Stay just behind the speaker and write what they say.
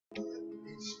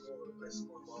this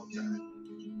for a long time.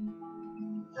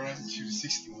 Horizon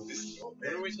 260 this is all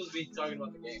When are we supposed to be talking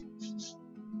about the game? Is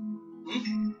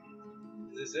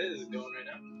this it? Is it going right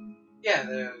now? Yeah,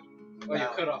 the. Oh, you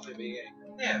cut off the beginning.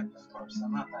 Yeah, of course.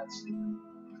 I'm not that stupid.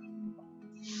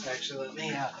 Actually, let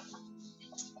me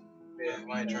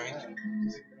my drink.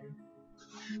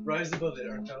 Rise above it,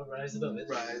 Artel. Rise above it.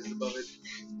 Rise above it.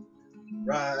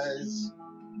 Rise.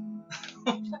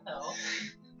 What the hell?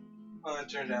 I'm gonna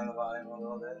turn down the volume a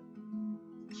little bit.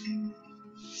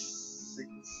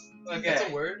 Okay. That's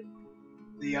a word?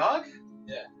 The Yawhg?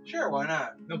 Yeah. Sure, why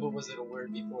not? No, but was it a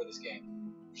word before this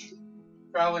game?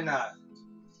 Probably not.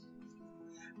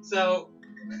 So,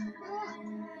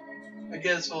 I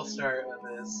guess we'll start with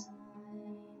this.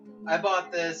 I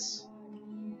bought this.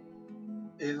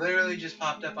 It literally just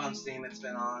popped up on Steam. It's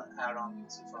been out on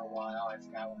PC for a while. I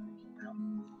forgot when it came out.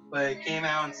 But it came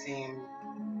out on Steam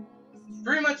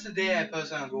pretty much the day I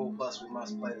posted on Google Plus. We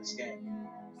must play this game.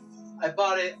 I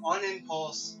bought it on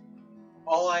impulse.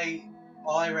 All I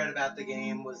read about the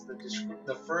game was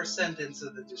the first sentence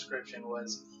of the description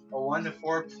was a 1 to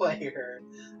 4 player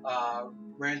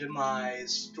randomized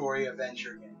story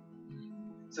adventure game.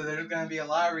 So there's going to be a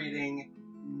lot of reading,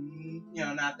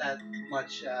 not that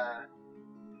much,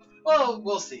 well,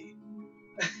 we'll see.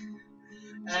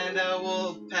 And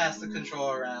we'll pass the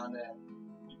controller around and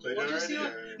You played we'll it just see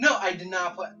already? what... No, I did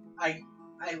not play.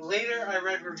 Later I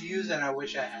read reviews and I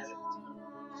wish I had it.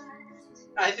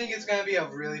 I think it's going to be a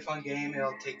really fun game.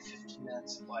 It'll take 15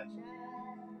 minutes to play.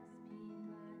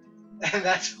 And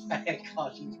that's why I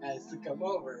called you guys to come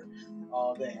over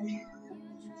all day.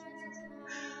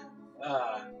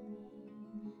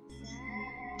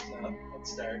 So,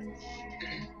 let's start.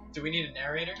 Do we need a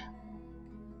narrator?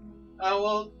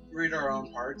 We'll read our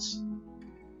own parts.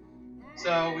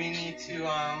 So we need to,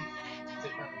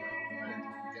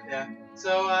 yeah.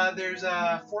 So, there's,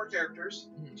 4 characters.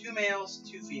 2 males,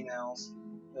 2 females.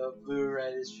 The blue,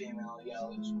 red is female,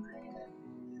 yellow is green,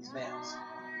 and is males.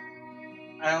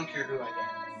 I don't care who I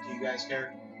get. Do you guys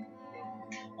care?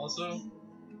 Also,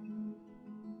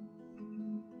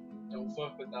 don't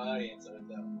fuck with the audience like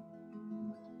that.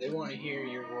 They want to hear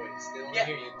your voice. They want to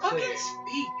hear you clear. Fucking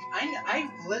speak.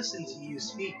 I've listened to you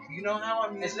speak. You know how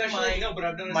I'm using Especially my but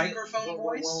I've noticed microphone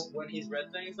voice? when he's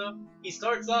read things though. He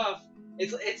starts off.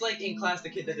 It's like in class the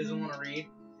kid that doesn't want to read,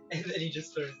 and then he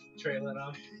just starts trailing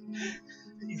off.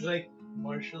 He's like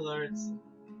martial arts.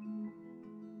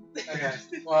 Okay.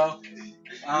 Well, You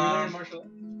learn martial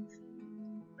arts,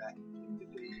 back in the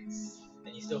days.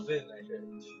 and you still fit in that shirt.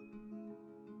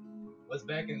 What's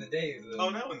back in the days? Though? Oh,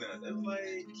 no, no. That was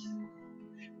like...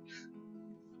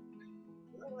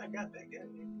 Oh, I got that guy.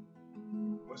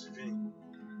 What's your dream?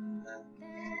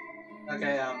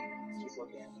 Okay, keep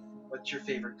looking at me. What's your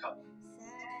favorite color?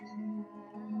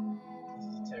 This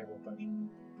is a terrible question.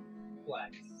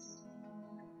 Black.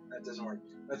 That doesn't work.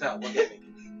 Without, look at me.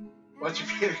 What's your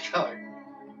favorite color?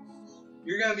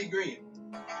 You're gonna be green.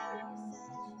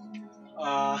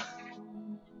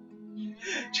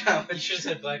 John, You should have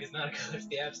said black is not a color, it's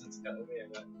the absence of color. Yeah,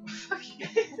 but...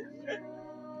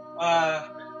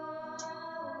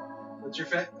 what's your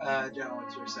John,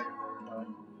 what's your second favorite color?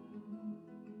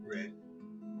 Red.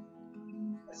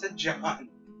 I said John.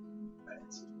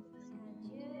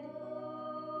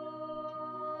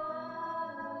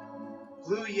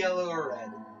 Blue, yellow, or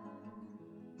red?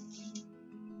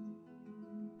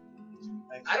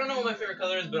 I don't know what my favorite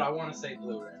color is, but I want to say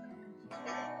blue right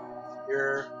now.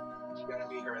 You're gonna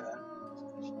be her then.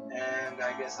 And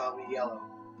I guess I'll be yellow.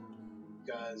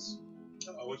 Because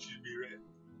I want you to be red.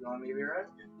 you want me to be red?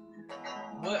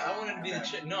 What? I wanted to be the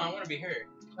chick. No, I want to be her.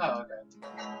 Oh, okay.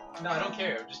 No, I don't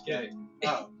care. I'm just kidding.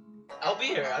 Oh. I'll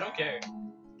be her. I don't care.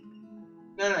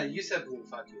 No, you said blue,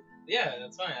 fuck you. Yeah,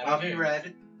 that's fine. I don't I'll care. be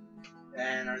red.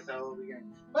 And Arthel will be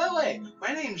green. By the way,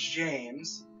 my name's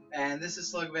James, and this is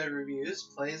Slug Bed Reviews.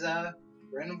 Plays a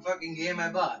random fucking game I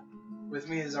bought. With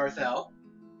me is Arthel.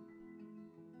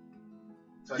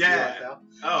 Fuck you, Yeah. Arthel.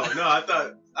 Oh, no, I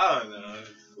thought... Oh, no.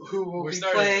 Who will We're be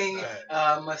starting. playing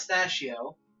Alright.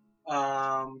 Mustachio,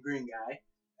 green guy.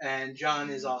 And John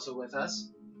is also with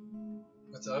us.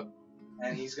 What's up?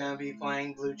 And he's gonna be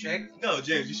playing Blue Chick. No,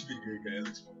 James, you should be the green guy. That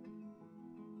looks fun.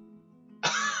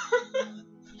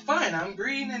 Fine, I'm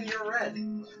green and you're red.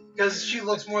 Because she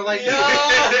looks more like You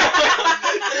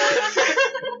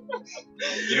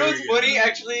know what's funny?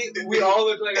 Actually, we all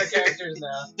look like our characters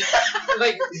now.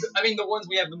 Like, I mean, the ones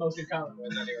we have the most in common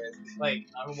with, anyways. Like,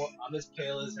 I'm as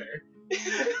pale as her.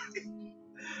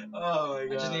 Oh my I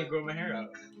just need to god. grow my hair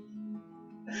out.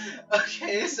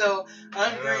 Okay, so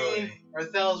I'm Really? green,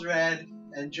 Arthel's red,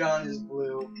 and John is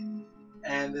blue.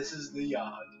 And this is the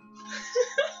Yawhg.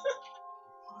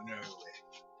 On our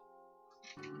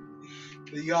way.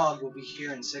 The Yawhg will be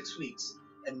here in 6 weeks,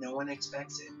 and no one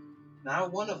expects it.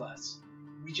 Not one of us.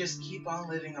 We just keep on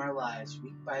living our lives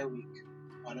week by week,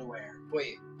 unaware.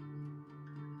 Wait.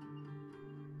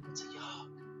 What's a Yawhg?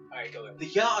 Alright, go ahead. The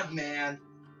Yawhg, man.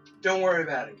 Don't worry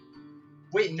about it.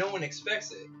 Wait, no one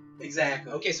expects it.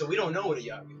 Exactly. Okay, so we don't know what a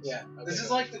Yawhg is. Yeah. Okay, This is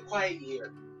go like the quiet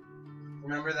year.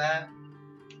 Remember that?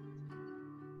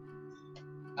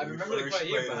 I remember the quiet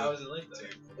year, but how is it like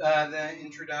that? The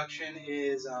introduction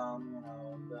is, I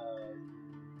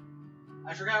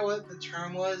forgot what the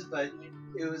term was, but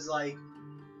it was like,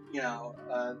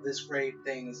 this great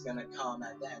thing is gonna come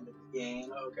at the end of the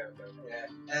game. Oh, okay. Yeah,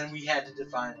 and we had to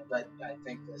define it, but I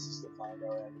think this is defined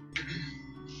already.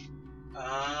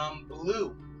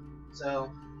 Blue.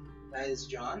 So, that is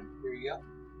John. Here you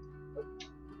go.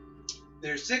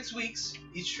 There's 6 weeks.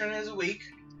 Each turn is a week.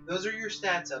 Those are your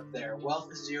stats up there.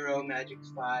 Wealth is 0, Magic is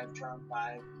 5, Charm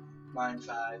 5, Mind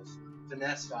 5,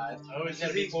 Finesse 5. Oh, it's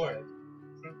gotta be 4.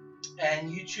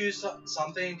 And you choose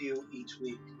something to do each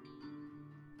week.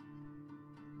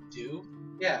 Do?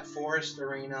 Yeah, Forest,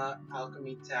 Arena,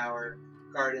 Alchemy Tower,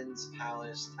 Gardens,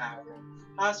 Palace, Tavern,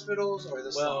 Hospitals, or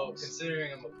the Well, slums.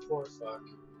 considering I'm a poor fuck.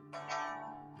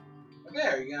 Okay,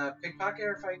 are you gonna pickpocket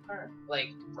or fight crime?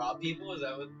 Like, rob people? Is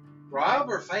that what? Rob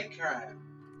or fight crime?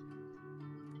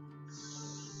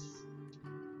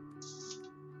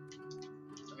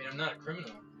 I mean, I'm not a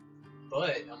criminal.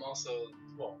 But I'm also,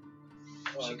 well,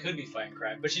 she could be fighting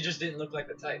crime, but she just didn't look like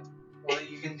the type. Well,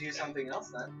 you can do something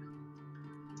else then.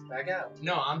 Back out.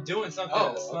 No, I'm doing something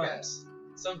in the Oh, slums.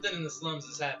 Something in the slums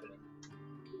is happening.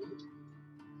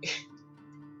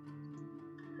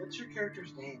 What's your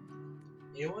character's name?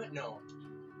 You know what? No.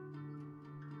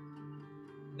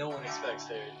 No one expects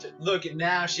her to. Look,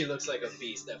 now she looks like a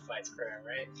beast that fights crime,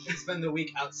 right? Spend the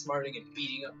week outsmarting and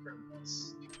beating up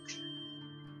criminals.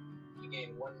 You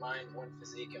gain 1 mind, 1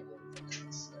 physique, and 1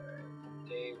 fitness.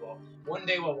 One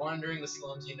day while wandering the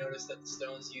slums, you notice that the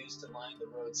stones used to line the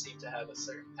road seem to have a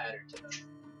certain pattern to them.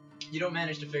 You don't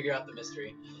manage to figure out the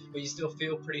mystery, but you still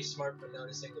feel pretty smart for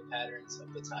noticing the patterns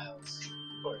of the tiles.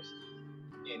 Of course.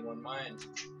 Gain 1 mind.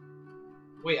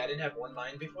 Wait, I didn't have 1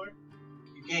 mind before?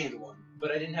 You gained 1.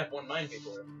 But I didn't have 1 mind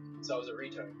before, so I was a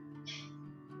retard.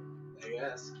 I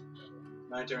guess.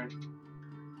 My turn.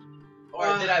 Or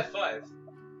did I have 5?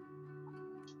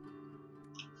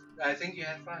 I think you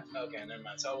had 5. Okay, never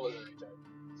mind, so I wasn't a retard.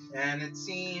 And it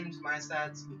seems my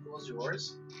stats equals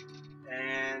yours.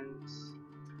 And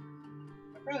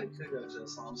I probably could go to the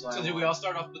slums. So did we all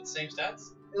start off with the same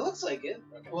stats? It looks like it.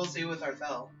 Okay. We'll see with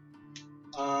Arthel.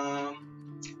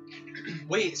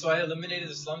 Wait, so I eliminated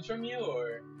the slums from you,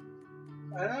 or?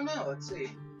 I don't know. Let's see.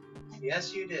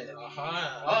 Yes, you did.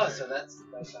 Aha. Oh, so that's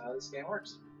how this game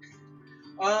works.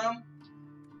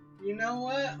 You know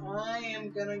what? I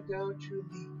am gonna go to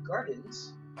the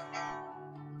gardens.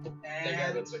 That guy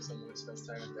And looks like someone who spends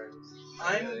time in gardens.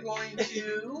 I'm going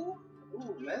to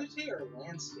meditate or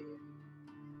landscape.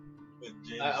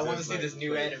 I want to see this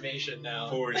new animation now.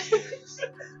 I'm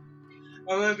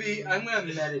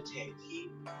gonna meditate.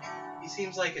 He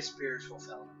seems like a spiritual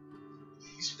fellow.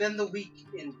 You spend the week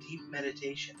in deep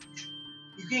meditation.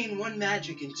 You gain 1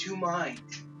 magic and 2 mind.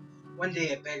 One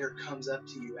day a beggar comes up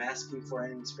to you asking for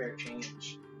any spare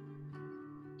change.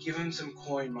 Give him some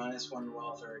coin minus 1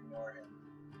 wealth or ignore him.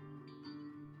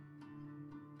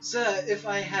 Sir, if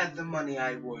I had the money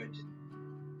I would.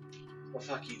 Well,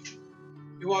 fuck you.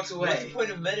 He walks away. What's the point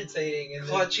of meditating and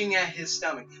clutching at his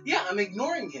stomach. Yeah, I'm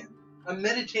ignoring him. I'm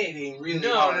meditating really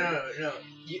hard. No.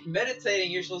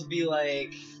 Meditating, you're supposed to be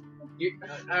like...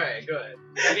 Alright, go ahead.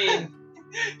 I mean...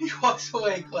 He walks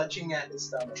away clutching at his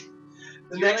stomach.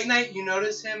 The next night, you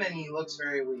notice him and he looks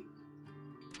very weak.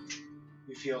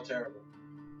 You feel terrible.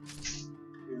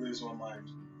 You lose 1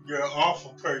 mind. You're an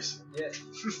awful person. Yeah.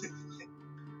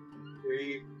 Here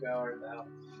you go, Arthel.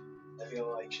 I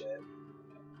feel like shit.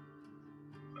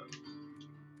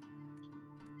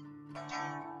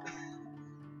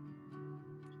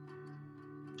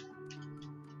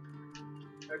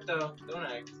 Arthel, don't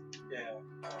act. Yeah.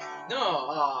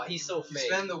 No, he's so You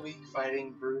fake. spend the week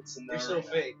fighting brutes in the You're so arena.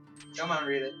 fake. Come on,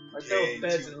 read it. Arthel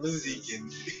beds and loses.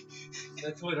 Seeking.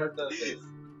 That's what Arthel is.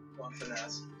 1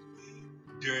 finesse.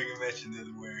 During a match in the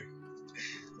where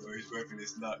his weapon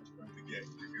is knocked from the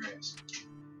grass.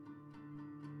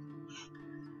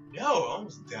 Yo, I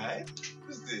almost died.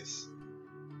 What's this?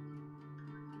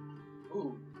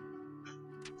 Ooh.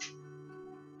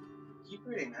 Keep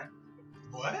reading, man.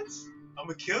 What? I'm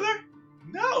a killer?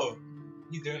 No.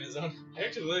 He's doing his own. I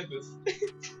actually like this.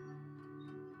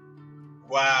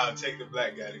 Wow, take the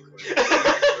black guy to court. That's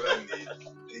what I need.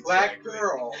 Black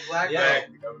girl. Black Yeah.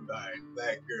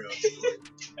 Black girl.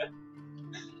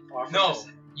 girl. No,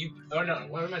 you. Oh no,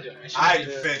 what am I doing? I shouldn't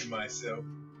do that. defend myself.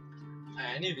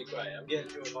 I need to be quiet. I'm getting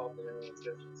too involved in everyone's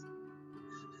business.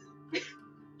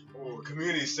 Oh,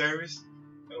 community service?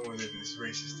 I don't want to live in this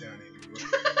racist town anymore.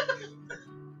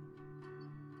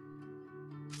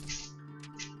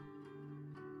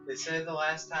 They say the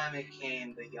last time it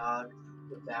came, the Yawhg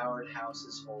devoured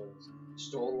houses whole,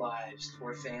 stole lives,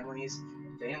 tore families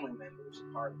and family members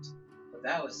apart. But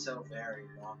that was so very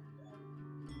long ago.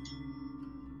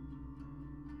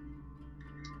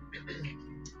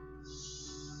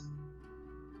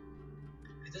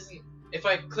 It doesn't. If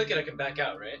I click it, I can back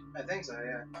out, right? I think so,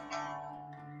 yeah.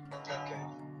 Okay.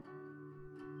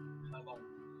 How long?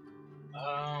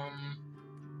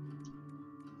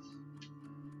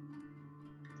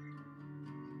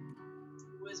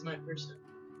 Who is my person?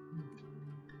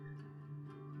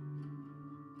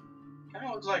 Kind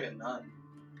of looks like a nun.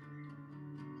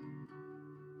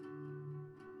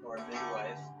 Or a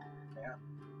midwife. Yeah.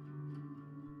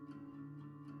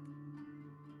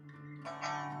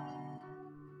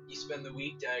 You spend the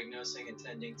week diagnosing and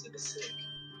tending to the sick.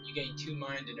 You gain 2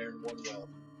 mind and earn 1 wealth.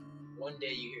 One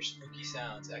day you hear spooky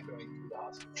sounds echoing through the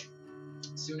hospital.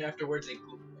 Soon afterwards, a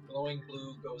glowing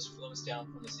blue ghost floats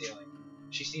down from the ceiling.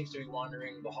 She seems to be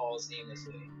wandering the halls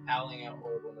aimlessly, howling out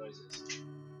horrible noises.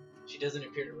 She doesn't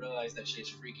appear to realize that she is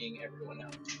freaking everyone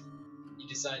out. You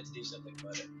decide to do something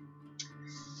about it.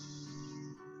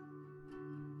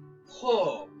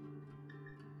 Oh!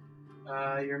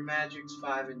 Your magic's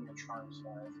 5 and your charm's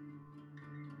 5.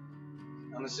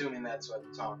 I'm assuming that's what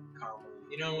talk commonly.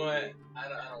 You know what? I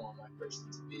don't want my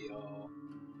person to be all.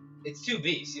 It's 2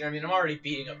 beasts, you know what I mean? I'm already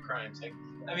beating up crimes. Like,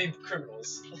 I mean,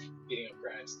 criminals beating up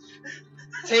crimes.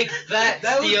 Take that,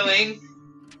 stealing!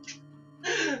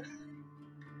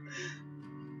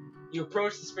 You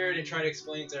approach the spirit and try to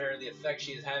explain to her the effect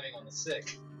she is having on the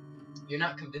sick. You're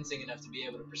not convincing enough to be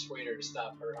able to persuade her to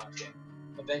stop her haunting.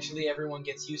 Eventually, everyone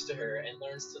gets used to her and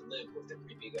learns to live with the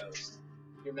creepy ghost.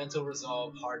 Your mental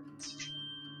resolve hardens.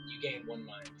 You gain 1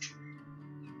 mind.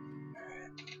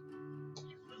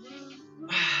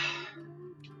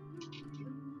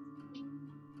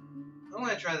 I'm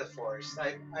gonna try the forest.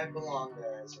 I belong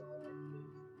there as well.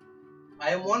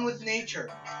 I am one with nature.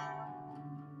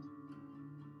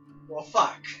 Well,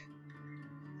 fuck.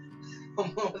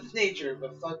 I'm one with nature,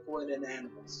 but fuck wood and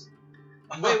animals.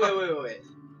 Wait.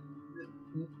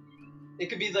 It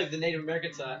could be like the Native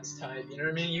American type, you know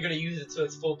what I mean? You're gonna use it to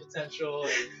its full potential.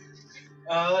 And...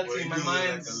 let's Well, see, you my look like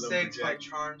mind's a 6, my lumberjack.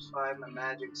 charm's 5, my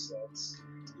magic 6.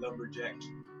 Lumberjack.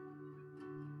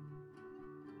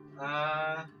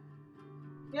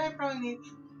 Yeah, I probably need...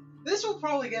 This will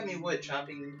probably get me wood,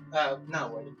 chopping...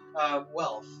 not wood.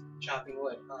 Wealth, chopping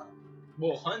wood, huh?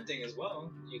 well, hunting as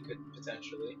well, you could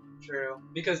potentially. True.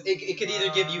 Because it could either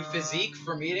give you physique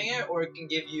from eating it, or it can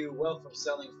give you wealth from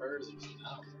selling furs or something.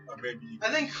 I don't know. Or maybe you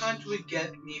I think hunt would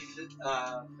get me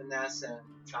finesse and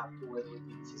chop wood would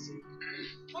be physique.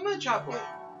 I'm gonna chop wood.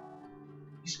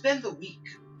 You spend the week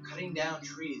cutting down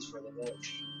trees for the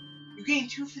village. You gain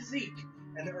 2 physique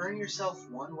and earn yourself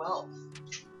 1 wealth.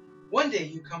 One day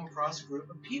you come across a group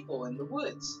of people in the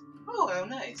woods. Oh, how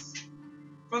nice.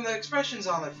 From the expressions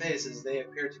on their faces, they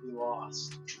appear to be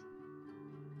lost.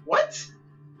 What?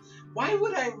 Why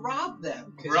would I rob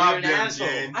them? Because Rob you're an them, asshole.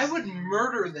 James. I would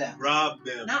murder them. rob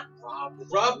them. Not rob them.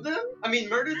 Rob them? I mean,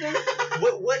 murder them?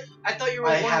 What? I thought you were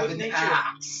I one have with an nature.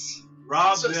 axe.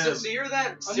 Rob So them. you're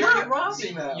that I'm serial not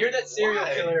robbing them. You're that serial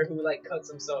Why? killer who like cuts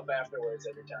himself afterwards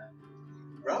every time.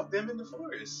 Rob them in the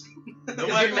forest. Because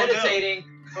Nobody you're will know. meditating.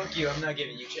 Fuck you, I'm not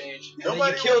giving you change. And then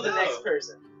Nobody you kill will the know. next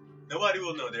person. Nobody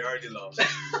will know. They already lost.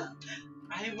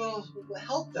 I will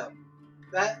help them.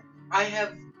 That I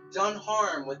have done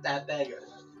harm with that beggar.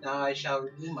 Now I shall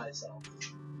redeem myself.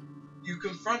 You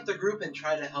confront the group and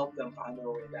try to help them find their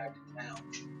way back to town.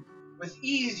 With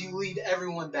ease, you lead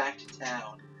everyone back to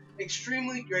town.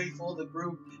 Extremely grateful, the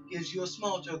group gives you a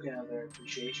small token of their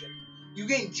appreciation. You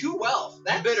gain 2 wealth.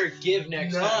 That's You better give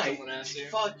next time nice. someone asks you.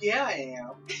 Fuck yeah, I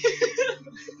am.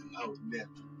 I would never.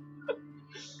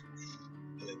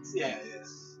 Yeah, it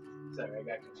is. Sorry, I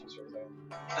got confused for a second.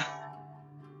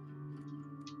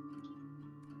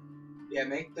 Yeah,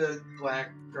 make the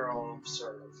black girl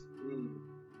serve.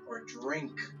 Or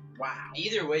drink. Wow.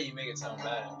 Either way, you make it sound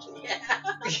bad. Actually.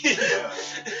 Yeah.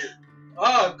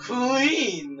 Oh,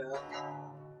 queen!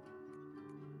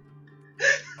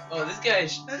 Oh, this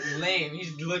guy's lame.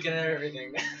 He's looking at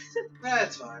everything.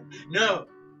 That's fine. No.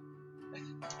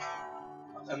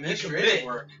 Administrative commit.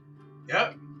 work.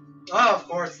 Yep. Oh, of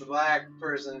course, the black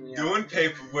person, you know. Doing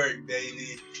paperwork,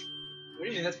 baby. do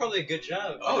you mean? That's probably a good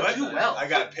job. Oh, I- do well. I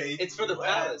got paid. It's for the Well,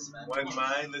 palace, man. One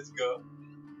mine, let's go.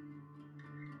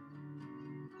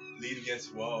 Lead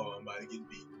against the wall, I'm about to get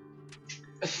beat.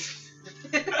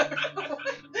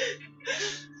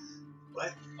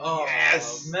 What? Oh,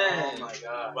 Yes! man. Oh my I'm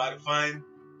god. about to find.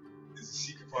 There's a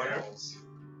secret part.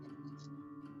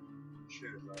 Shit,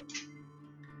 bro.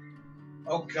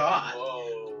 Oh god.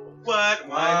 Whoa. What?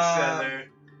 Wine cellar.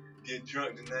 Get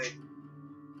drunk tonight.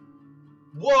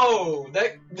 Whoa!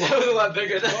 That was a lot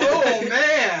bigger than. Oh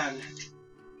man.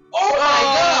 Oh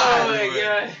my my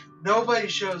God. god! Nobody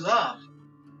shows up.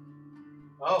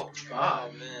 Oh god.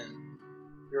 Oh man.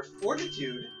 Your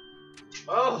fortitude.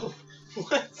 Oh.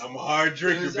 What? I'm a hard It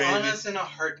drinker, was baby. on us in a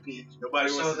heartbeat. Nobody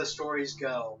So wants the stories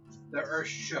go. The earth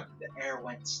shook, the air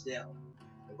went still.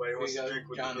 Nobody wants Here to you go, drink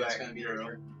with John, the that's black gonna be girl. your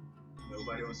turn.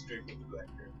 Nobody wants to drink with the black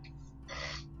girl.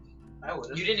 I would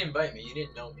have. You didn't invite me. You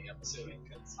didn't know me. I'm assuming.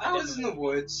 'Cause I was in the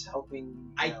woods helping.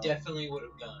 You I know. definitely would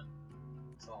have gone.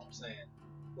 That's all I'm saying.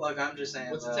 Look, I'm just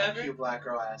saying. What's the the tavern? cute black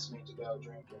girl asked me to go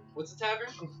drinking. What's the tavern?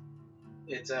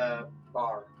 It's a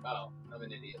bar. Oh, I'm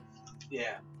an idiot.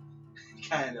 Yeah.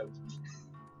 Kind of.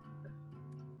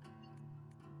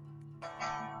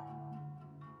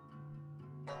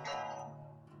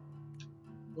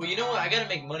 Well, you know what? I gotta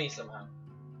make money somehow.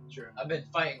 Sure. I've been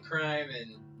fighting crime,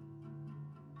 and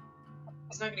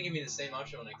it's not gonna give me the same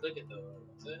option when I click it, though.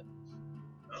 Is it?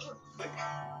 Oh, click.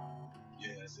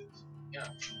 Yes, it's.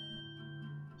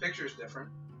 Picture's different.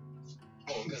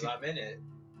 Oh, because I'm in it.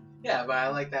 Yeah, but I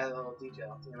like that little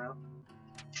detail, you know?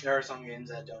 There are some games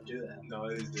that don't do that. No,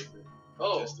 it is different.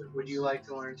 Oh, Just different. Would you like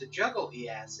to learn to juggle? He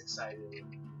asks excitedly.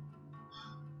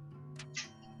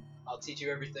 I'll teach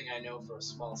you everything I know for a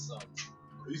small sum.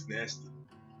 He's nasty.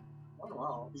 Oh,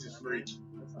 well. He's a I mean, freak.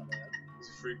 That's not bad. He's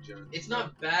a freak, John. It's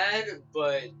not bad,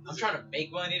 but I'm trying to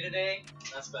make money today.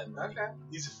 Not spend money. Okay.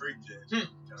 He's a freak, John.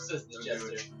 John, Says the don't do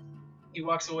jester. it. He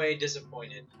walks away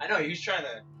disappointed. I know he was trying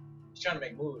to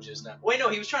make moves just now. Wait, no,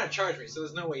 he was trying to charge me, so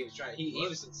there's no way he was trying. He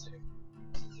was sincere.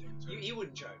 He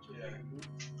wouldn't charge you. Yeah.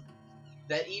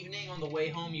 That evening on the way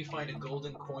home, you find a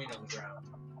golden coin on the ground.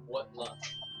 What luck?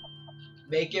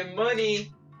 Making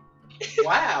money.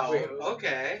 Wow. Wait, what was it?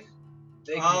 Okay.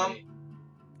 Making Um, money.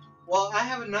 Well, I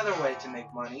have another way to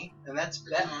make money, and that's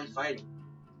bet on fighting.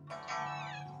 You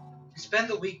spend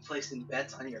the week placing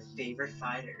bets on your favorite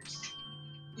fighters.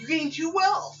 You gain 2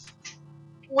 wealth.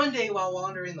 One day, while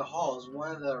wandering the halls,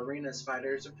 one of the arena's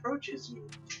fighters approaches you.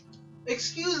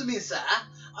 "Excuse me, sir.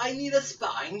 I need a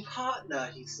sparring partner,"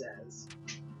 he says.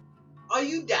 "Are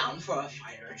you down for a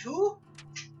fight or two?"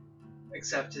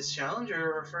 Accept his challenge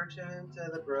or refer to him to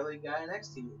the burly guy next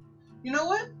to you. You know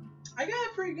what? I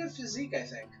got a pretty good physique, I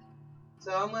think.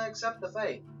 So I'm gonna accept the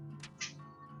fight.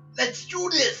 Let's do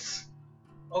this!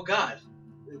 Oh god.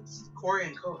 It's Corey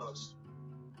and co-host.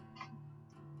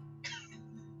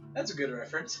 That's a good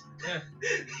reference. Yeah.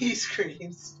 He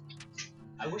screams.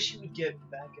 I wish you would get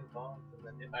back involved in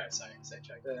the. Alright, sorry,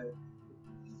 sidetrack.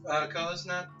 Co-host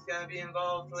not gonna be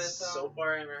involved with So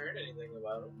far, I haven't heard anything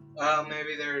about him.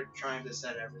 maybe they're trying to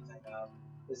set everything up.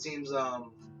 It seems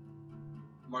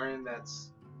Martin, that's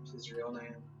his real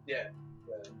name. Yeah.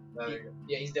 The other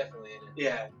Yeah, he's definitely in it.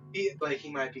 Yeah, but he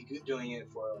might be doing it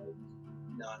for like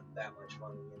not that much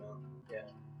money, you know.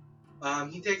 Yeah.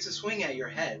 He takes a swing at your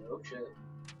head. Oh shit!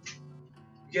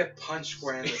 You get punched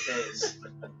square in the face.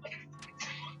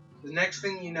 The next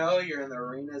thing you know, you're in the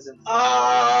arenas and.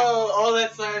 Oh, all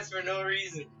that science for no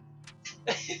reason.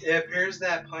 It appears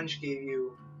that punch gave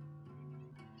you.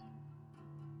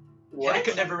 What?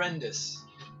 Headache never end this.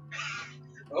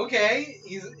 Okay,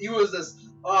 he was this.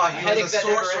 Oh, he headache was a that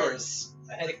never sorceress.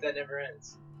 A headache that never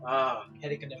ends. Ah.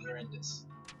 Headache never end this.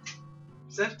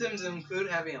 Symptoms include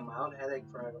having a mild headache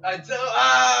for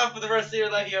For the rest of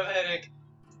your life you have a headache.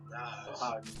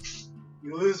 Fuck.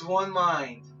 You lose one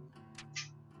mind.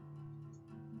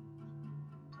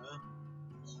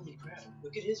 Holy crap!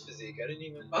 Look at his physique. I didn't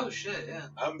even. Oh shit, yeah.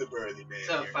 I'm the burly man.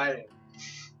 So here. fighting.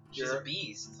 She's a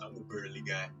beast. I'm the burly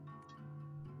guy.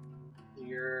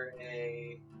 You're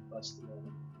a busty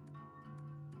woman.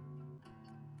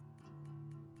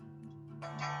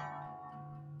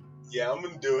 Yeah, I'm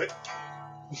gonna do it.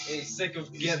 He's sick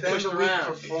of You getting spend pushed the week around.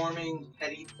 performing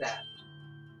petty theft.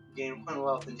 Gain 1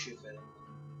 wealth and 2 fitting.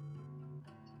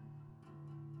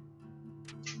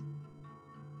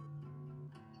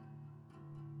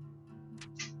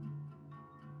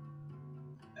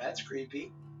 That's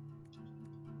creepy.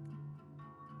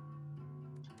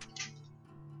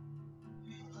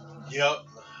 Yup.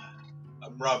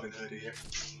 I'm Robin Hood here.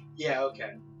 Yeah,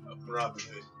 okay. I'm Robin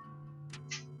Hood.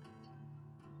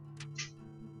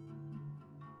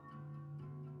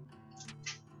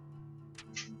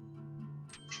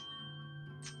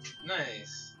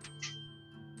 Nice.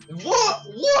 What?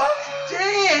 What?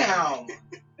 Damn!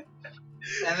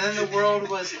 And then the world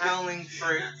was howling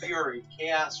for fury,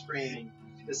 chaos screaming,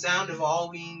 the sound of all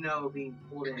we know being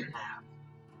pulled in half.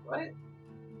 What?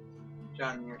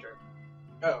 John, your turn.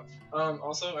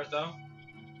 Also, Arthel,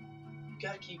 you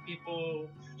gotta keep people.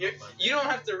 You don't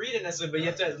have to read it necessarily, but you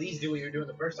have to at least do what you're doing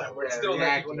the first time, where it's still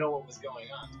let people know what was going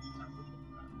on.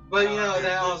 But you know,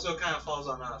 that also kind of falls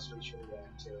on us. We should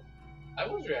react too. I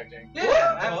was reacting.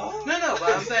 Yeah. No,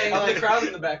 but I'm saying I'm like, the crowd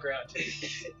in the background.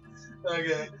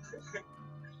 Okay.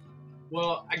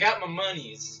 Well, I got my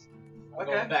monies. I'm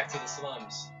Okay. going back to the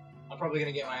slums. I'm probably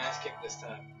gonna get my ass kicked this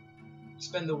time. You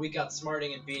spend the week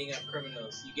outsmarting and beating up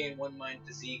criminals. You gain one mind,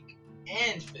 physique,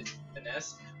 and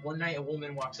finesse. One night, a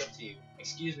woman walks up to you.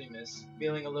 "Excuse me, miss.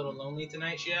 Feeling a little lonely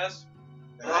tonight?" she asks.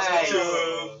 Nice.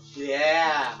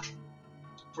 Yeah.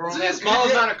 For This only a is small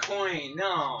good. amount of coin.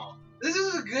 No. This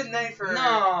is a good night for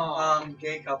No.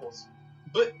 Gay couples.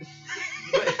 But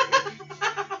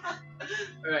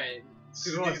right.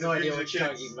 People have no idea what you're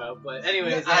talking about. But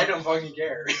anyways, I don't fucking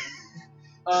care.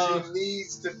 She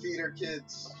needs to feed her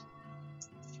kids.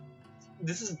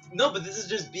 This is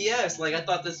just BS. Like, I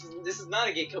thought this is not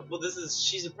a gay couple.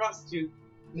 She's a prostitute.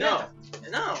 No.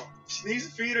 No. She needs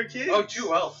to feed her kids. Oh, too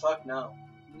well. Fuck no.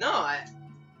 No,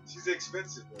 She's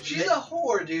expensive. Bro. She's a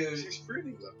whore, dude. She's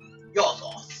pretty though. Y'all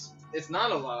lost. it's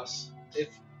not a loss. If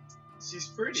She's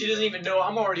pretty. she doesn't even know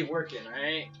I'm already working,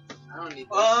 alright? I don't need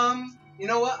this. You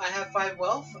know what? I have 5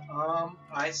 wealth.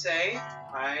 I say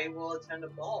I will attend a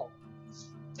ball.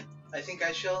 I think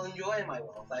I shall enjoy my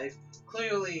wealth. I'm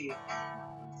clearly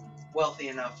wealthy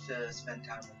enough to spend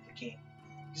time with the king.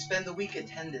 You spend the week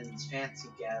attending fancy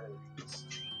gatherings.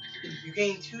 You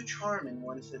gain 2 charm and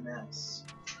 1 finesse.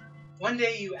 One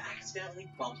day you accidentally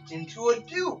bumped into a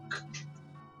duke.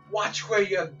 Watch where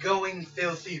you're going,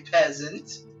 filthy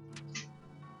peasant.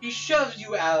 He shoves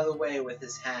you out of the way with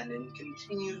his hand and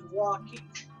continues walking.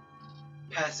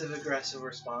 Passive-aggressive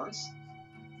response.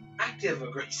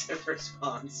 Active-aggressive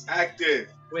response.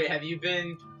 Active. Wait, have you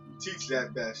been... Teach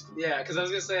that bastard. Yeah, because I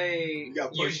was going to say... You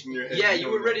got punched in your head. Yeah, You you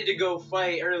know were that. ready to go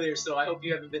fight earlier, so I hope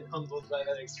you haven't been humbled by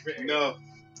that experience. No.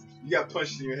 You got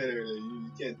punched in your head earlier.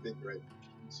 You can't think right.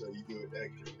 So you do it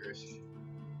active aggression.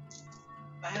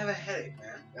 I have a headache,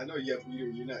 man. I know you're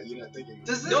not thinking.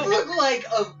 Does this No, look like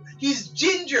a... He's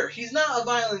ginger. He's not a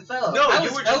violent fellow. No, I you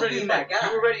was were just ready helping to that fight. guy.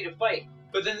 You were ready to fight.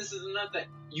 But then this is another thing.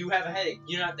 You have a headache.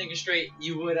 You're not thinking straight.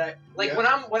 You would Yeah. when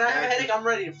I have a headache, I'm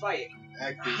ready to fight.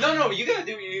 Active. No, you gotta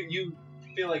do what you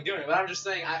feel like doing. But I'm just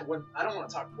saying, I don't want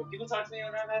to talk. When people talk to me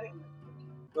when I have a headache,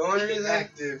 The only reason...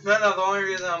 Active. No, the only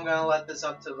reason I'm gonna let this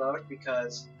up to vote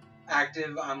because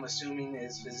active, I'm assuming,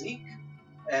 is physique,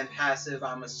 and passive,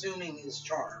 I'm assuming, is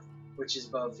charm, which is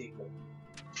both equal.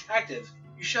 Active,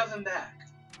 you shove him back.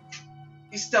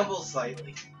 He stumbles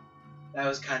slightly. That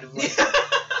was kind of like...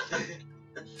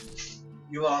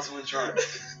 You lost 1 charm.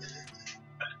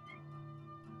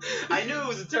 I knew it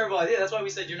was a terrible idea. That's why we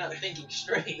said you're not thinking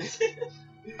straight.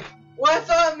 Well, I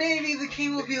thought maybe the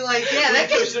king would be like, yeah, that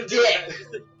guy's a dick.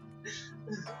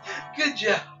 Good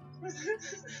job.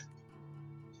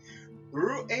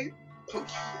 Brew a potion.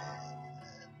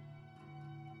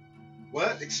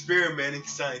 What? Experimenting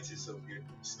scientist over here.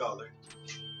 Scholar.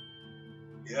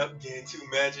 Yep, gain 2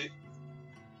 magic.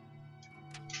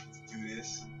 Let's do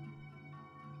this.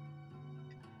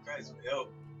 Guys will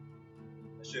help.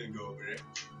 I shouldn't go over there.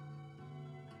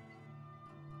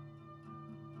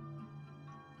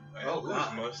 Alright, Oh, who's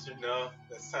God. mustard? No,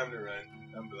 that's time to run.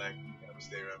 I'm black. I'm gonna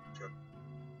stay around for trouble.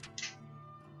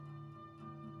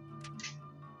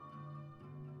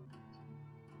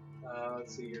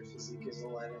 Let's see, your physique is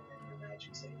 11 and your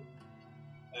magic saving.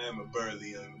 I am a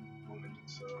burly young woman,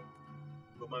 so.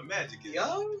 But my magic is.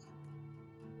 Young?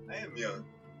 I am young.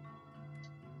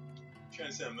 Trying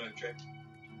to say I'm not attractive.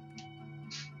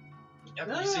 Yeah,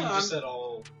 No, you see, you I'm- just said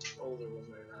all older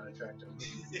women are not attractive.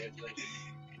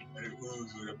 But it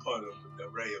ooze with a part of an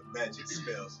array of magic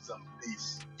spells, 'cause I'm a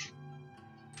beast.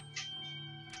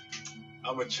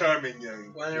 I'm a charming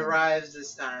young When it woman. arrives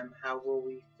this time, how will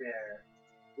we fare?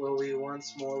 Will we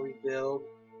once more rebuild,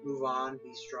 move on,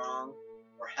 be strong,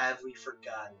 or have we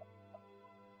forgotten?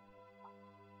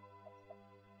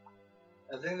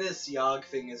 I think this Yawhg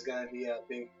thing is gonna be a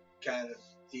big kind of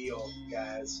deal,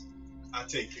 guys. I'll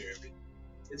take care of it.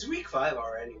 It's week 5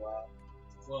 already, wow.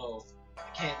 Well, I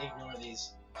can't ignore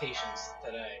these patients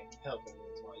that I help with.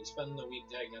 While you spend the week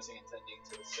diagnosing and tending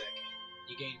to the sick,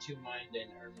 you gain 2 mind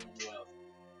and earn 1 wealth.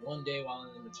 One day while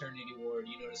in the maternity ward,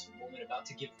 you notice a woman about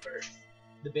to give birth.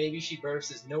 The baby she births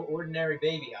is no ordinary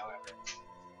baby, however.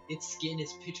 Its skin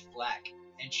is pitch black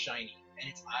and shiny, and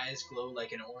its eyes glow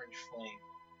like an orange flame.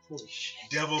 Holy shit.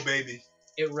 Devil baby.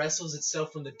 It wrestles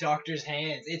itself from the doctor's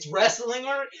hands. It's wrestling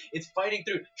her. It's fighting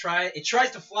through. It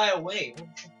tries to fly away.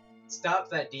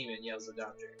 Stop that demon, yells the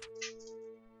doctor.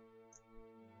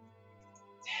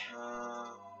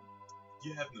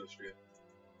 You have no strength.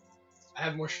 I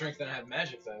have more strength than I have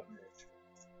magic, though.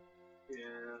 Yeah.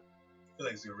 I feel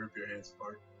like it's gonna rip your hands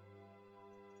apart.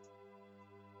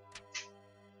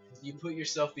 You put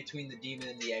yourself between the demon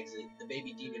and the exit. The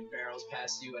baby demon barrels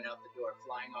past you and out the door,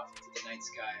 flying off into the night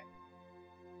sky.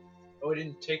 Oh, it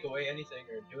didn't take away anything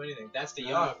or do anything. That's the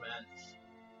Yawhg, man.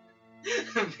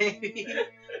 Maybe.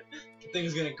 The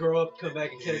thing's gonna grow up, come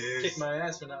back, and kick my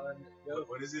ass for not letting it go.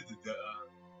 What is it?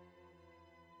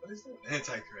 What is that?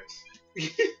 Antichrist.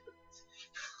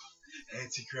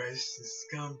 Antichrist has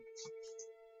come.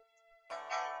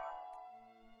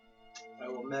 I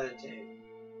will meditate.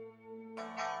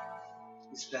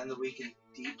 You spend the week in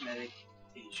deep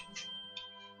meditation.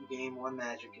 You gain 1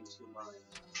 magic and 2 mind.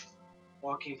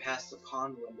 Walking past the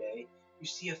pond one day, you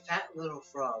see a fat little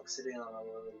frog sitting on a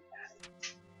lily pad.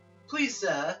 Please,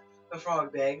 sir, the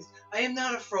frog begs, I am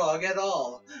not a frog at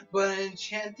all, but an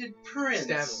enchanted prince.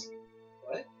 Stab him.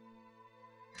 What?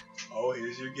 Oh,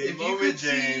 here's your game If you moment, could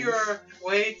James. see your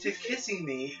way to kissing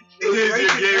me, it Here's would your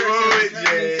break game the moment, curse and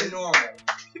turn me James. to normal.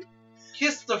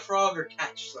 Kiss the frog or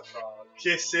catch the frog.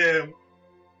 Kiss him.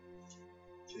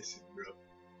 Kiss him, bro.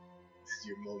 This is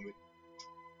your moment.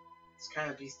 It's kind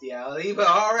of bestiality, but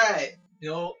alright.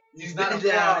 No, You he's not a bend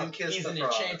down frog. and kiss He's the an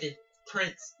frog. enchanted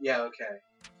prince. Yeah, okay.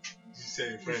 You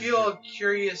say You feel a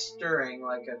curious stirring,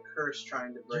 like a curse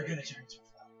trying to You're break. gonna turn into a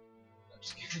frog. I'm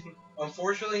just kidding.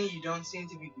 Unfortunately, you don't seem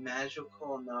to be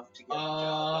magical enough to get the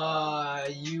job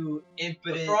done. You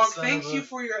impotent The frog son thanks of a- you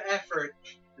for your effort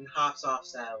and hops off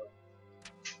sadly.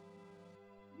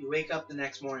 You wake up the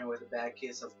next morning with a bad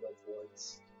case of blood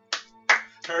warts.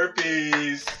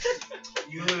 herpes.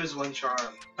 You lose 1 charm.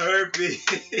 Herpes.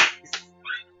 James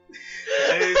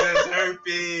has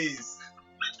herpes.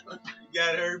 You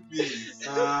got herpes.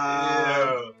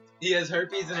 Yeah. He has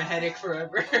herpes and a headache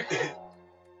forever.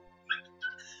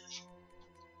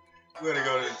 We're gonna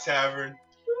go to the tavern.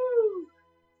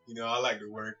 You know, I like to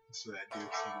work. That's what I do.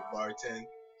 So I'm a bartend.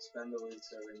 Spend the week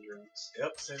serving drinks.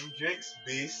 Yep, 7 drinks,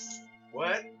 beast.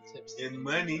 What? Tips In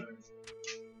money.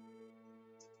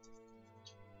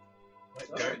 What?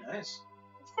 Oh, Dirt? nice.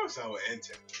 Of course I would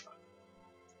enter.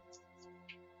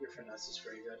 Your finesse is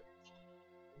pretty good.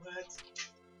 What?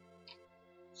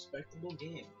 Respectable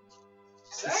game.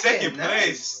 Second nice.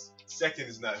 place. Second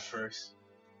is not first.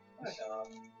 My God.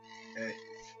 Hey.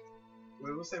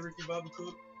 Wait, what's that Ricky Bobby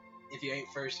called? If you ain't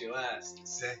first, you're last.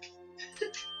 Second.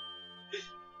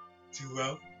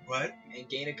 2-0. What? And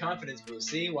gain a confidence boost.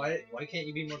 See, why can't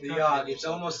you be more The confident? Yawhg, in it's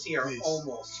yourself? almost here. Please.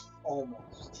 Almost.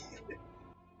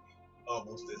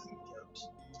 Almost doesn't count.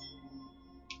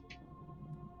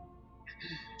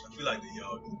 I feel like the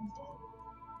Yawhg is in fall.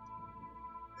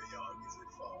 The Yawhg is in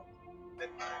fall. At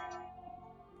night.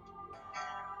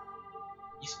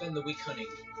 You spend the week hunting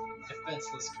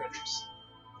defenseless critters.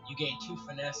 You gain 2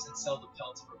 finesse and sell the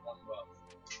pelts for 1 wealth.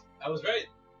 I was right.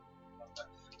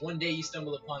 One day you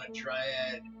stumble upon a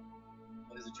dryad.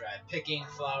 What is a dryad? Picking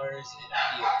flowers in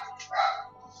a field.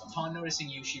 Upon noticing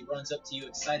you, she runs up to you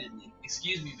excitedly.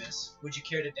 Excuse me, miss. Would you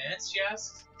care to dance? She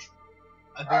asks.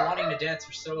 I've been wanting to dance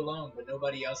for so long, but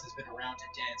nobody else has been around to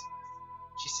dance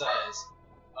with. She sighs.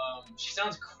 She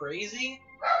sounds crazy,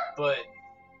 but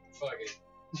fuck it.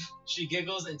 She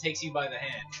giggles and takes you by the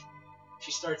hand.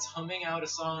 She starts humming out a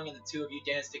song and the 2 of you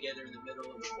dance together in the middle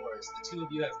of the forest. The 2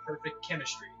 of you have perfect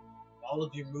chemistry. All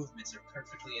of your movements are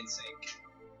perfectly in sync.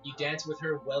 You dance with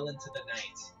her well into the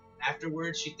night.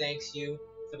 Afterwards, she thanks you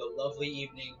for the lovely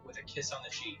evening with a kiss on the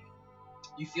cheek.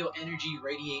 You feel energy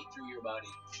radiate through your body.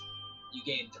 You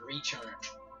gain 3 charm.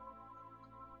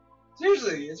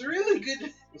 Seriously, it's a really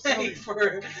good thing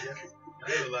for. I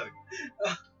have a lot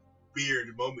of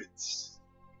weird moments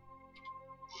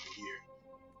here.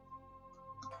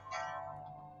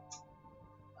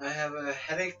 I have a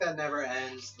headache that never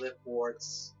ends, lip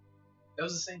warts. That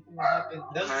was the same thing that happened.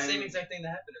 That was the same I'm- exact thing that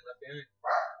happened in Left Behind.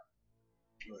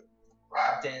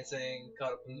 What? Dancing,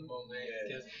 caught up in the moment,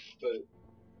 Yeah. kiss, but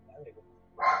I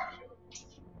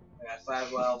got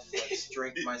 5 wealth, let's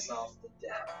drink myself to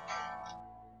death.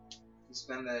 You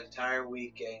spend the entire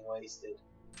week getting wasted.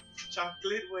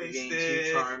 Chocolate You gain 2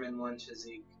 wasted. charm and 1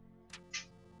 physique.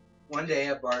 One day,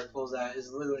 a bard pulls out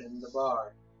his lute in the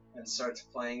bar and starts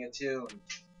playing a tune.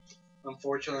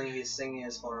 Unfortunately, his singing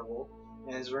is horrible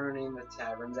and is ruining the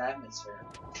tavern's atmosphere.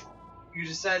 You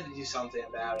decide to do something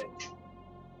about it.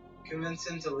 Convince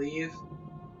him to leave,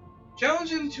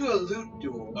 Challenge him to a loot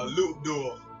duel. A loot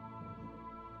duel.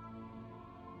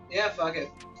 Yeah, fuck it.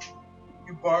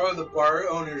 You borrow the bar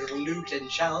owner's loot and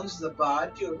challenge the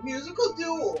bard to a musical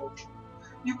duel.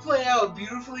 You play out a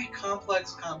beautifully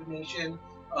complex combination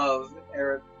of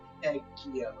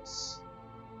arpeggios.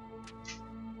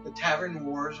 The tavern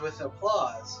roars with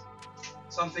applause.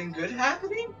 Something good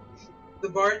happening? The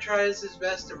bard tries his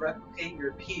best to replicate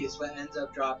your piece, but ends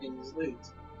up dropping his loot,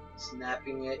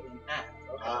 snapping it in half.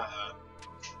 Okay.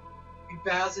 He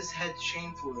bows his head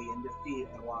shamefully in defeat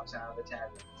and walks out of the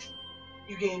tavern.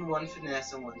 You gain 1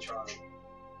 finesse and 1 charm.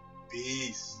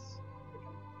 Beast.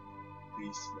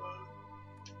 Beast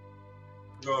mode.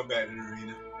 Going back to the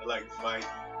arena. I like to fight.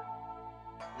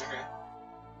 Okay.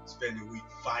 Spend a week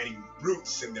fighting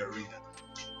brutes in the arena.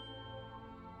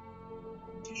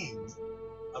 Dang.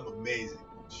 I'm amazing.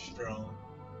 Strong.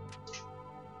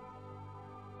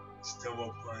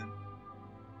 Stumble upon.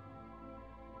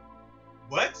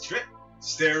 What?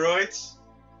 Steroids?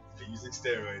 They're using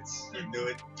steroids. I knew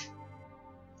it.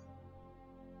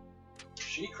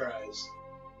 She cries.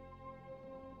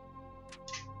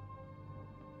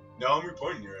 No, I'm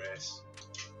reporting your ass.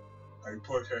 I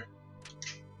report her.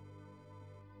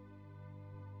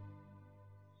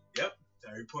 Yep,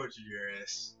 I reported your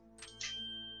ass.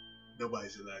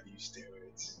 Nobody's allowed to use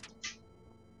steroids.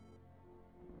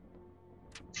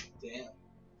 Damn.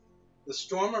 The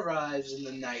storm arrives in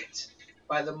the night.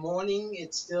 By the morning,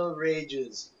 it still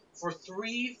rages. For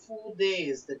 3 full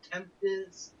days, the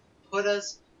tempest put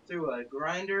us through a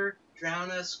grinder,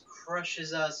 drown us,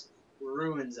 crushes us,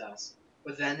 ruins us.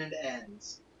 But then it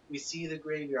ends. We see the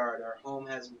graveyard our home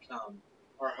has become.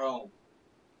 Our home.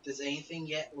 Does anything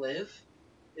yet live?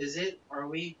 Is it? Are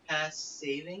we past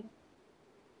saving?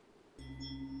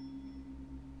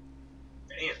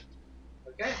 Damn.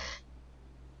 Okay.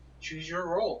 Choose your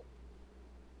role.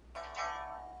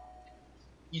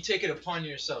 You take it upon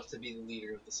yourself to be the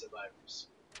leader of the survivors.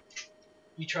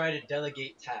 You try to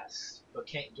delegate tasks, but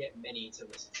can't get many to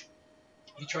listen.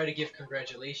 You try to give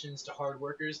congratulations to hard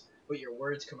workers, but your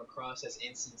words come across as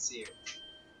insincere.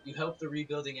 You help the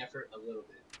rebuilding effort a little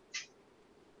bit.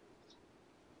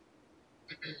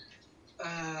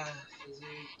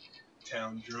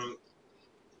 Town drunk.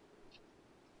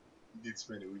 You did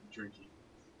spend a week drinking.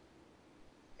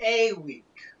 A week.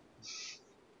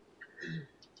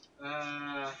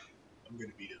 I'm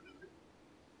gonna be the loser.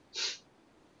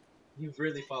 You've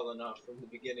really fallen off from the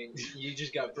beginning. You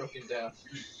just got broken down.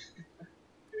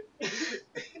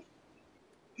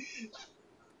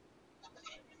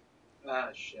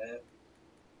 Ah, shit.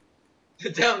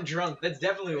 Down drunk. That's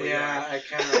definitely what Yeah, you I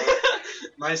kind of.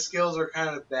 My skills are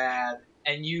kind of bad.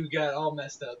 And you got all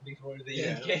messed up before the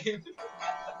end game.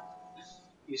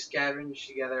 You scavenge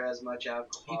together as much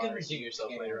alcohol. You can as redeem yourself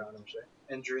can later on, I'm sure.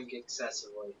 and drink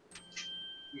excessively.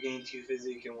 You gain 2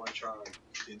 physique and 1 charm.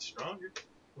 Getting stronger.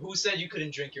 Who said you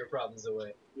couldn't drink your problems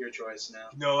away? Your choice now.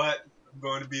 You know what? I'm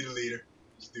going to be the leader.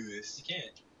 Let's do this. You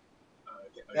can't.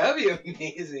 That'd be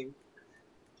amazing.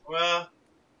 Well,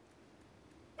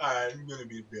 alright, I'm gonna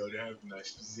be the builder. I have a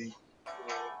nice physique.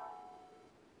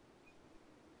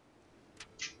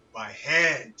 By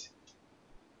hand.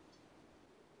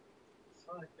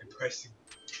 Fuck. Impressing.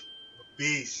 A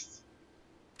beast.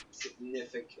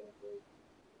 Significantly.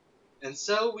 And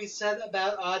so we set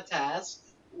about our task,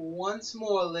 once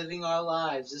more living our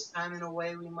lives, this time in a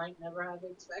way we might never have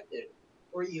expected,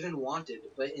 or even wanted,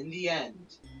 but in the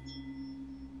end,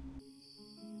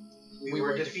 we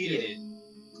were defeated.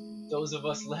 Those of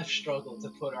us left struggled to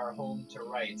put our home to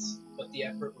rights, but the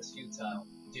effort was futile,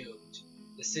 doomed.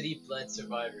 The city bled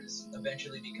survivors,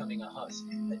 eventually becoming a husk,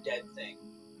 a dead thing,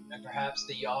 and perhaps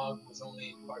the Yawhg was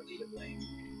only partly to blame.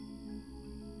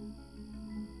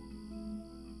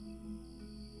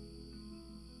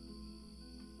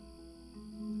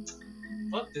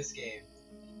 Fuck this game.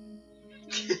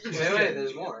 Wait,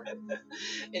 there's more.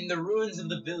 In the ruins of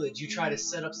the village, you try to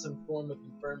set up some form of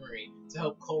infirmary to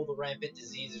help cull the rampant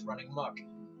diseases running amok.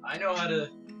 I know how to...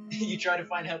 You try to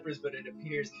find helpers, but it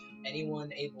appears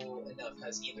anyone able enough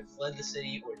has either fled the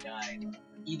city or died.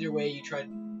 Either way, you tried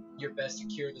your best to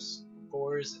cure the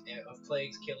scores of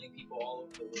plagues killing people all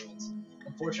over the ruins.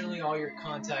 Unfortunately, all your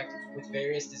contact with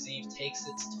various disease takes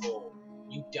its toll.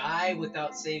 You die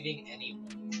without saving anyone.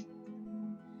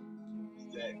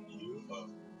 Is that you?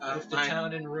 With the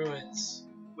town in ruins.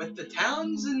 With the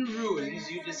towns in ruins,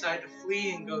 you decide to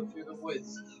flee and go through the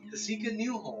woods to seek a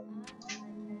new home.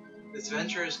 This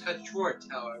venture is cut short,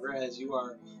 however, as you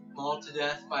are mauled to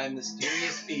death by a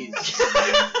mysterious beast. Yo,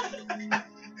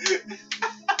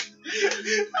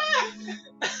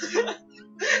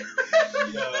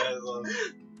 that is awesome.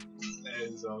 That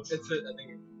is awesome. That's it, I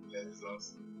think. That is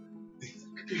awesome.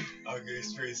 Our good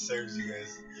experience serves you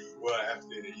as well after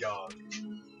the Yawhg.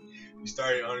 We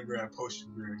started an underground potion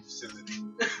brewing facility.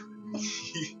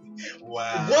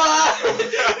 Wow. What?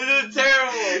 This is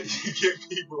terrible. You get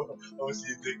people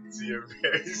mostly addicted to your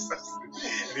various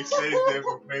substances and exchange them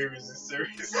for favors and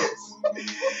services.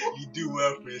 You do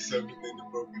well for yourself within the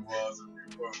broken walls of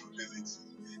your former village.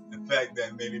 The fact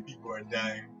that many people are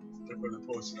dying from the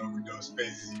potion overdose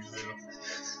phases you little.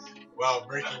 Wow,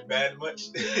 Breaking Bad much?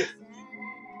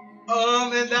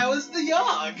 And that was the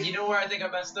Yawhg. You know where I think I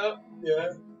messed up? Yeah.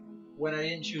 When I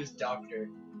didn't choose doctor.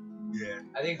 Yeah.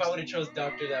 I think if I would have chose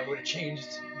doctor, that would have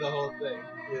changed the whole thing.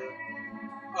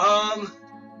 Yeah.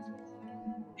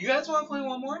 You guys want to play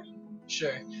one more?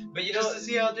 Sure. But you know, Just to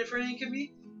see how different it can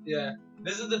be? yeah,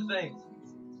 this is the thing.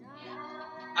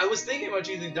 I was thinking about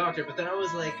choosing doctor, but then I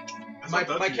was like,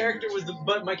 my character was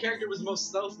my character was the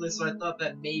most selfless, so I thought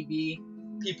that maybe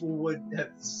people would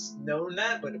have known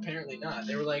that, but apparently not.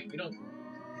 They were like, we don't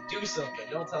do something,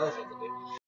 don't tell us what to do.